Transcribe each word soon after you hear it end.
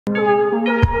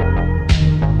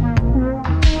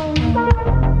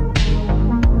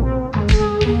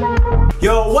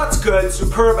good?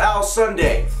 Superbowl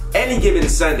Sunday. Any given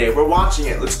Sunday, we're watching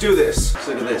it. Let's do this.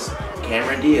 Look at this.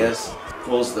 Cameron Diaz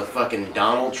pulls the fucking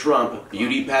Donald Trump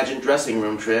beauty pageant dressing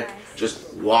room trick.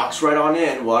 Just walks right on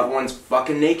in while everyone's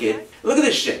fucking naked. Look at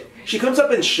this shit. She comes up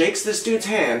and shakes this dude's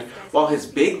hand while his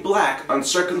big black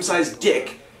uncircumcised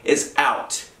dick is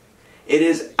out. It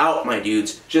is out, my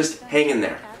dudes. Just hanging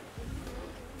there.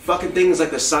 Fucking thing is like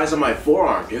the size of my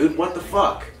forearm, dude. What the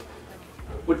fuck?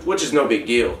 Which is no big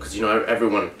deal, because you know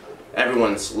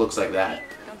everyone's looks like that.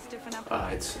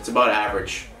 It's about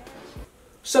average.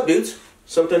 What's up, dudes?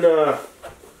 Something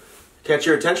catch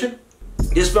your attention?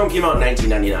 This film came out in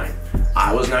 1999.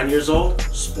 I was 9 years old.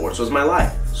 Sports was my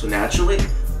life. So naturally,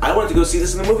 I went to go see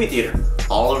this in the movie theater.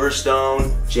 Oliver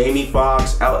Stone, Jamie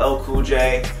Foxx, LL Cool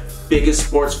J, biggest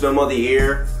sports film of the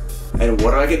year. And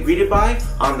what do I get greeted by?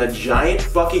 On the giant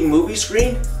fucking movie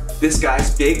screen? This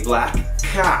guy's big black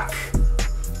cock.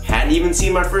 Hadn't even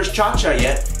seen my first cha-cha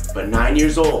yet, but 9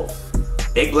 years old.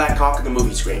 Big black cock on the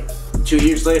movie screen. 2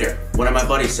 years later, one of my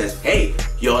buddies says, "Hey,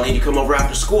 you all need to come over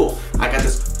after school. I got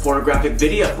this pornographic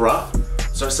video, bruh."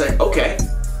 So I say, okay,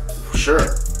 sure,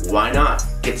 why not?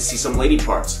 Get to see some lady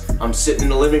parts. I'm sitting in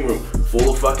the living room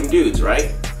full of fucking dudes,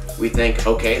 right? We think,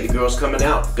 okay, the girl's coming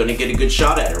out. Gonna get a good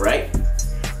shot at her, right?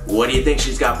 What do you think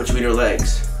she's got between her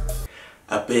legs?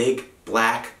 A big,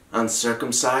 black,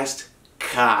 uncircumcised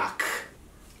cock.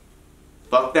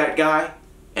 Fuck that guy,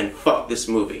 and fuck this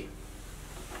movie.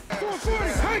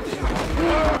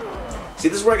 See,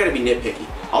 this is where I gotta be nitpicky.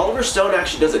 Oliver Stone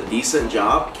actually does a decent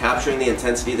job capturing the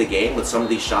intensity of the game with some of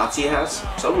these shots he has.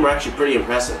 Some of them are actually pretty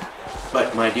impressive.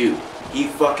 But my dude, he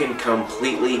fucking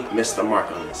completely missed the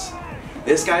mark on this.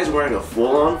 This guy's wearing a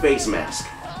full-on face mask,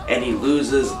 and he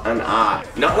loses an eye.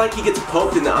 Not like he gets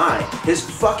poked in the eye. His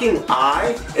fucking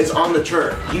eye is on the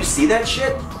turd. You see that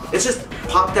shit? It's just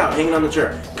popped out, hanging on the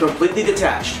turd. Completely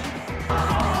detached.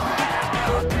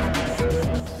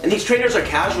 And these trainers are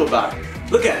casual about it.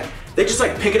 Look at it. They just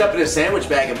like pick it up in a sandwich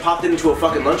bag and popped it into a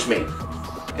fucking Lunchmate.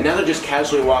 And now they're just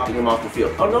casually walking him off the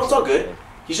field. Oh no, it's all good.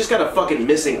 He's just got a fucking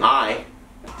missing eye.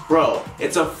 Bro,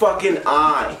 it's a fucking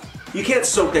eye. You can't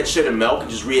soak that shit in milk and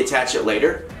just reattach it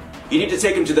later. You need to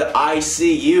take him to the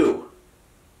ICU.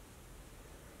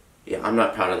 Yeah, I'm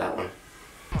not proud of that one.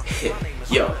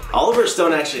 Yo, Oliver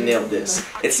Stone actually nailed this.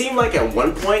 It seemed like at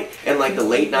one point in like the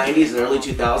late 90s and early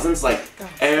 2000s, like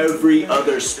every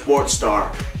other sports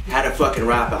star had a fucking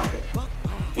rap album.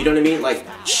 You know what I mean? Like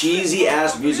cheesy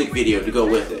ass music video to go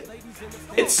with it.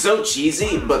 It's so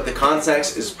cheesy, but the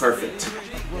context is perfect.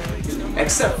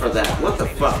 Except for that, what the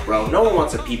fuck, bro? No one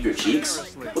wants to peep your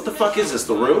cheeks. What the fuck is this,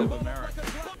 The Room?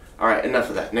 Alright, enough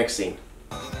of that. Next scene.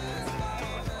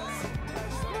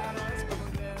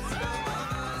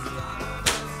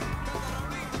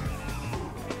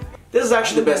 This is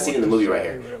actually the best scene in the movie right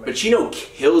here. Pacino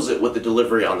kills it with the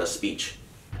delivery on this speech.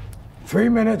 3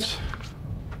 minutes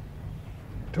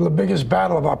till the biggest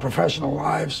battle of our professional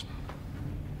lives.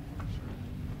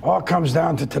 All comes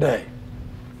down to today.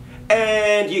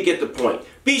 And you get the point.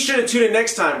 Be sure to tune in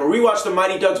next time where we watch the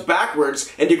Mighty Ducks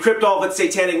backwards and decrypt all of its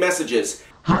satanic messages.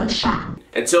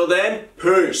 Until then,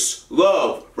 peace,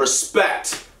 love,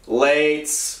 respect,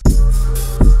 lates.